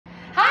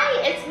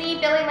it's me,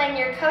 Billy Lane,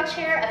 your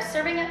co-chair of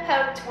Serving at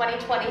Hope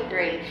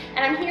 2023. And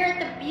I'm here at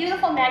the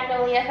beautiful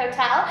Magnolia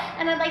Hotel,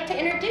 and I'd like to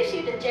introduce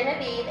you to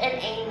Genevieve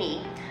and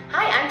Amy.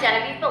 Hi, I'm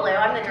Genevieve Ballou.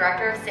 I'm the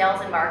Director of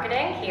Sales and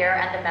Marketing here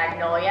at the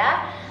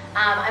Magnolia.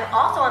 I'm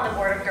also on the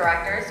Board of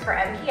Directors for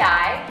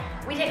MPI.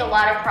 We take a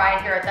lot of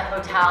pride here at the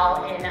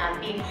hotel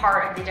in being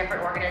part of the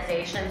different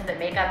organizations that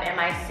make up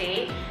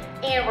MIC,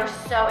 and we're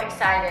so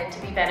excited to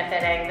be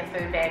benefiting the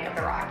Food Bank of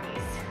the Rockies.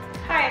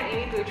 Hi, I'm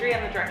Amy Boudry.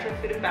 I'm the Director of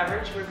Food and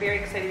Beverage. We're very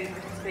excited to be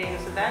participating in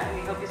this event,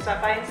 and we hope you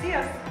stop by and see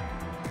us.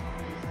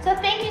 So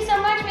thank you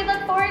so much. We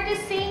look forward to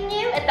seeing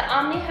you at the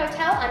Omni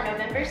Hotel on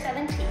November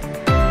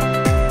 17th.